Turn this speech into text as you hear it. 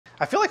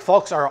I feel like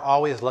folks are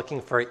always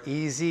looking for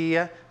easy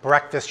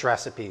breakfast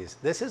recipes.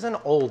 This is an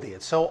oldie.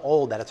 It's so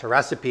old that it's a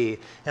recipe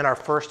in our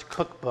first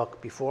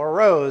cookbook before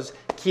Rose,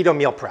 Keto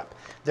Meal Prep.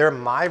 They're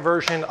my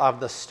version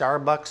of the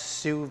Starbucks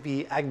sous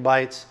vide egg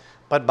bites,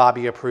 but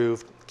Bobby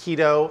approved,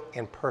 keto,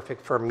 and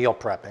perfect for meal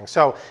prepping.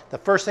 So the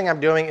first thing I'm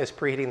doing is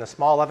preheating the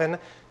small oven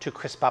to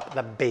crisp up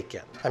the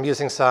bacon. I'm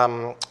using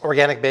some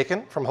organic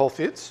bacon from Whole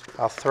Foods.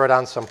 I'll throw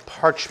down some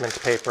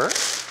parchment paper,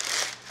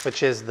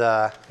 which is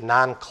the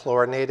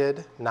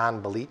non-chlorinated,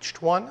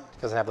 non-bleached one.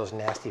 It doesn't have those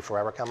nasty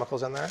forever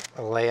chemicals in there.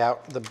 I'll lay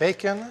out the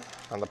bacon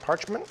on the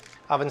parchment.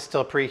 Oven's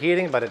still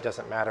preheating, but it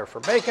doesn't matter for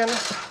bacon.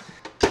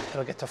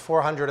 It'll get to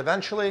 400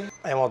 eventually,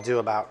 and we'll do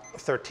about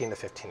 13 to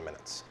 15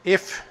 minutes.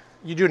 If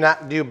you do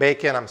not do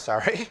bacon, I'm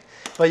sorry,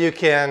 but you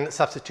can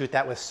substitute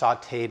that with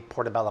sauteed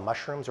portobello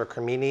mushrooms or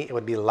cremini. It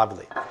would be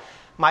lovely.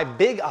 My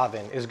big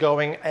oven is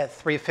going at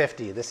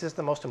 350. This is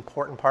the most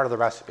important part of the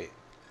recipe.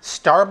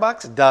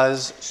 Starbucks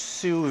does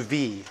sous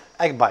vide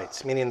egg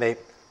bites, meaning they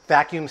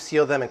vacuum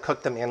seal them and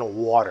cook them in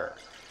water.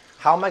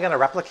 How am I going to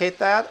replicate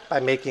that? By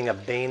making a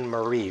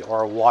bain-marie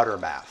or a water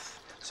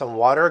bath. Some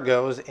water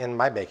goes in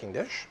my baking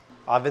dish.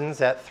 Oven's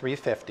at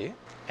 350,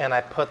 and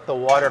I put the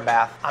water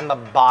bath on the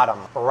bottom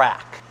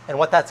rack. And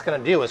what that's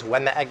going to do is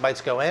when the egg bites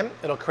go in,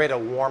 it'll create a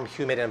warm,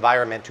 humid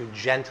environment to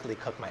gently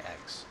cook my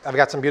eggs. I've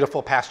got some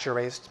beautiful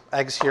pasture-raised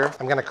eggs here.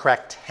 I'm going to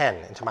crack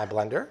 10 into my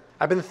blender.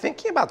 I've been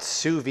thinking about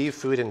sous vide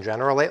food in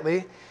general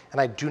lately, and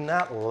I do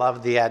not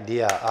love the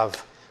idea of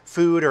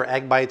food or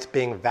egg bites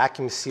being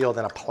vacuum sealed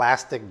in a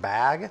plastic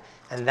bag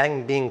and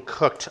then being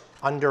cooked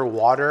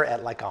underwater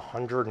at like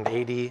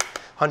 180,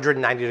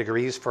 190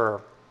 degrees for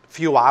a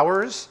few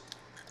hours.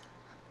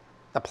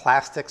 The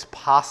plastics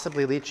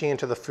possibly leaching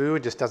into the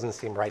food just doesn't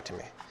seem right to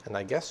me. And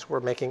I guess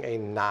we're making a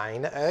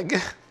 9-egg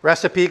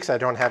recipe because I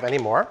don't have any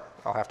more.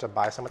 I'll have to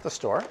buy some at the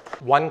store.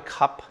 1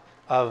 cup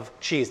of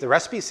cheese. The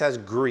recipe says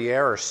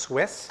Gruyere or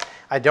Swiss.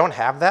 I don't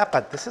have that,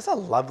 but this is a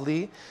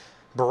lovely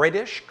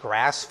British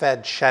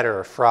grass-fed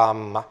cheddar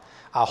from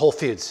Whole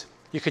Foods.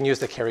 You can use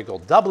the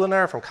Kerrygold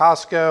Dubliner from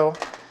Costco.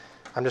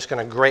 I'm just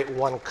gonna grate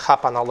 1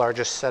 cup on the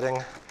largest setting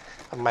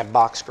of my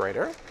box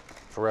grater.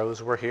 If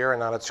Rose were here and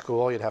not at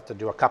school, you'd have to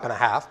do 1.5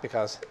 cups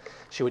because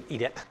she would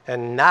eat it.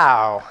 And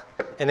now,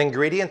 an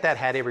ingredient that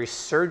had a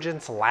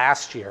resurgence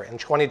last year in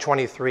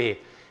 2023,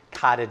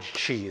 cottage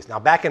cheese. Now,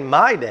 back in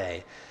my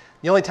day,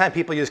 the only time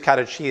people used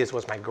cottage cheese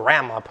was my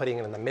grandma putting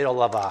it in the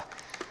middle of a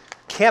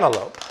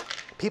cantaloupe.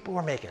 People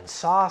were making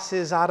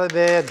sauces out of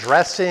it,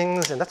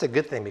 dressings, and that's a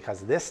good thing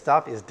because this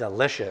stuff is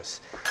delicious.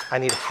 I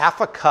need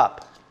 1/2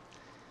 cup.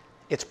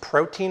 It's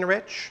protein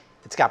rich,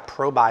 it's got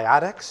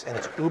probiotics, and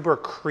it's uber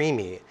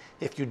creamy.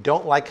 If you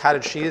don't like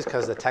cottage cheese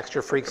because the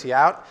texture freaks you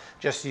out,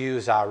 just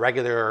use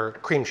regular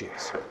cream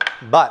cheese.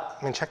 But,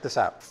 I mean, check this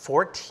out.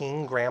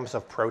 14 grams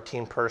of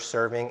protein per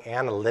serving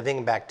and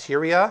living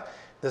bacteria.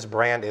 This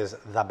brand is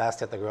the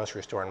best at the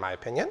grocery store, in my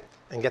opinion.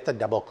 And get the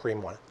double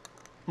cream one.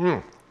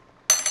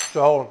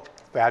 So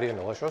fatty and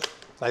delicious.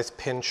 Nice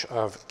pinch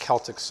of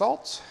Celtic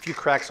salt, a few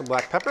cracks of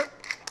black pepper,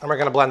 and we're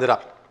gonna blend it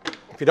up.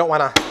 If you don't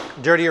wanna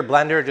dirty your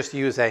blender, just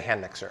use a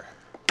hand mixer.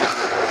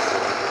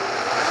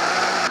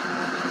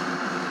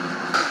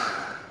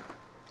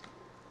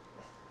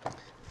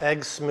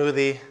 Egg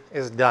smoothie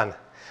is done.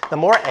 The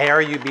more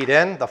air you beat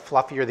in, the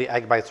fluffier the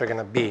egg bites are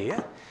gonna be.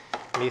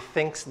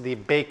 Methinks the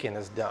bacon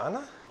is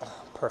done.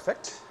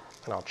 Perfect.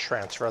 And I'll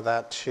transfer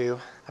that to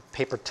a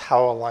paper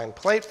towel lined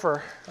plate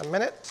for a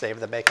minute. Save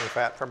the baking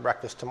fat for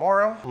breakfast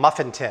tomorrow.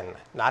 Muffin tin,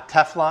 not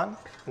Teflon,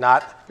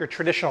 not your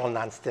traditional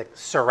nonstick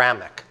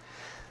ceramic.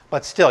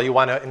 But still, you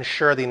wanna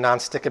ensure the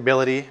nonstick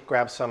ability.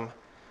 Grab some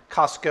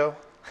Costco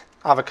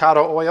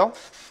avocado oil.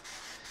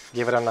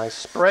 Give it a nice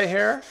spray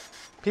here.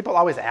 People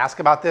always ask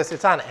about this.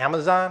 It's on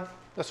Amazon.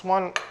 This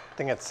one, I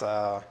think it's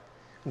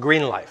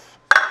Green Life.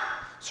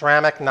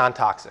 Ceramic,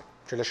 non-toxic.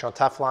 Traditional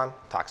Teflon,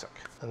 toxic.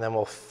 And then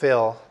we'll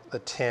fill the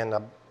tin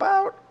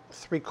about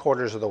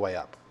 3/4 of the way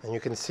up. And you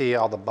can see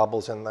all the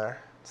bubbles in there.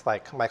 It's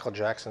like Michael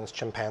Jackson's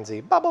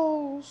chimpanzee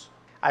bubbles.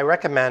 I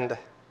recommend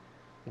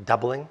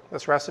doubling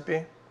this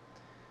recipe,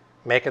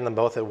 making them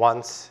both at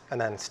once, and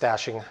then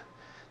stashing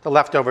the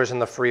leftovers in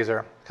the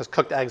freezer because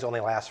cooked eggs only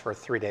last for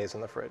 3 days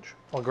in the fridge.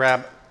 We'll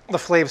grab the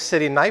Flav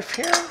City knife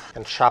here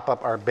and chop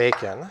up our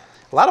bacon.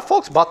 A lot of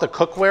folks bought the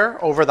cookware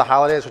over the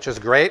holidays, which is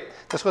great.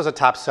 This was a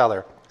top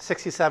seller.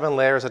 67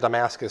 layers of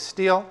Damascus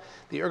steel,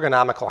 the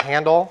ergonomical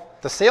handle.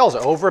 The sale's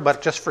over,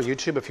 but just for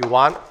YouTube, if you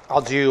want,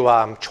 I'll do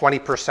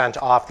 20%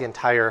 off the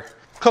entire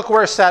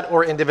cookware set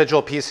or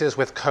individual pieces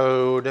with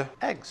code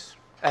EGGS.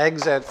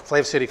 Eggs at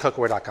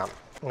flavcitycookware.com.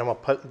 And then we'll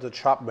put the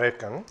chopped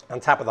bacon on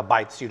top of the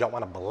bites. So you don't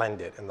want to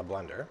blend it in the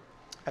blender.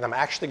 And I'm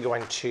actually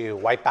going to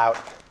wipe out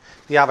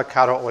the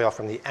avocado oil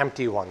from the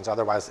empty ones,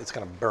 otherwise it's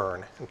gonna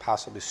burn and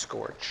possibly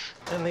scorch.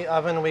 In the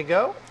oven we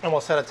go, and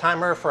we'll set a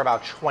timer for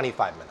about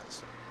 25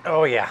 minutes.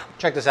 Oh yeah,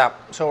 check this out.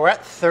 So we're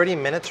at 30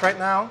 minutes right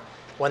now.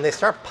 When they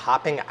start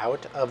popping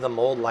out of the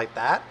mold like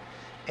that,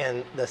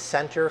 and the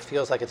center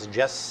feels like it's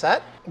just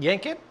set,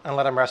 yank it and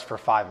let them rest for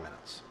 5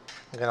 minutes.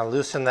 I'm gonna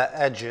loosen the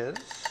edges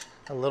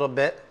a little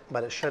bit,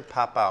 but it should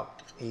pop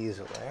out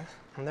easily.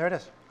 And there it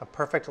is, a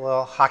perfect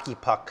little hockey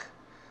puck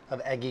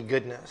of eggy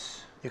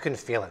goodness. You can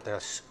feel it,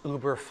 they're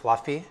uber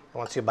fluffy. And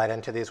once you bite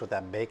into these with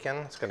that bacon,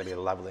 it's gonna be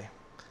lovely.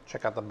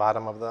 Check out the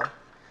bottom of the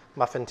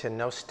muffin tin,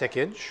 no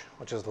stickage,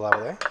 which is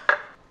lovely.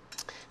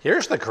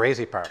 Here's the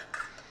crazy part.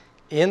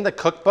 In the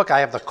cookbook, I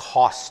have the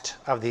cost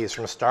of these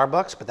from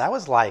Starbucks, but that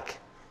was like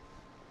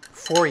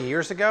 4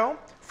 years ago.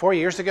 4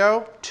 years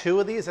ago, 2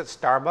 of these at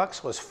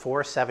Starbucks was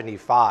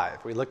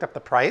 $4.75. We looked up the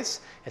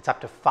price, it's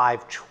up to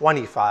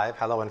 $5.25,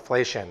 hello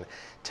inflation.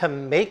 To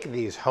make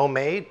these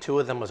homemade, 2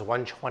 of them was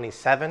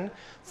 $1.27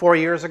 4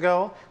 years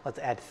ago. Let's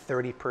add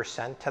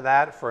 30% to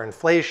that for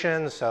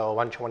inflation, so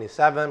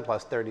 $1.27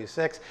 plus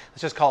 36.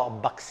 Let's just call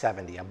it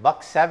 $1.70.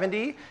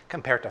 $1.70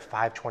 compared to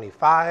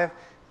 $5.25.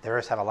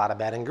 Theirs have a lot of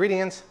bad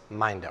ingredients,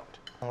 mine don't.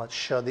 And let's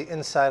show the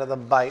inside of the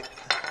bite.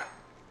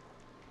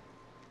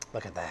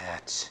 Look at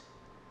that.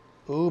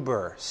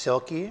 Uber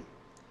silky,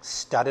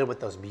 studded with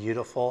those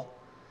beautiful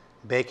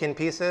bacon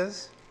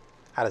pieces.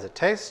 How does it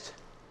taste?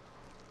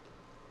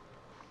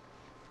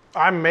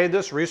 I made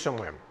this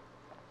recently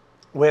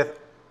with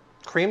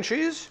cream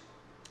cheese,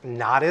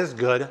 not as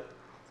good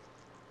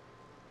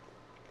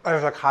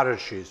as a cottage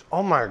cheese.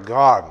 Oh my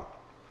God.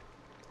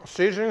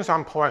 Seasoning's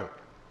on point.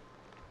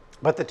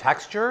 But the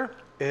texture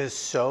is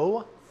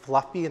so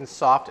fluffy and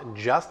soft,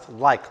 just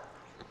like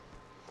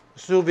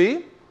sous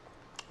vide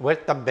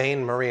with the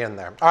Bain Marie in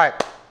there. All right,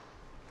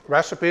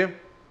 recipe,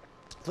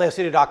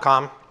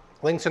 flavacity.com.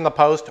 Links in the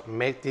post.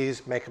 Make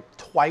these, make them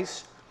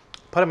twice.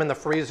 Put them in the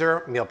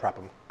freezer, meal prep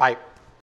them. Bye.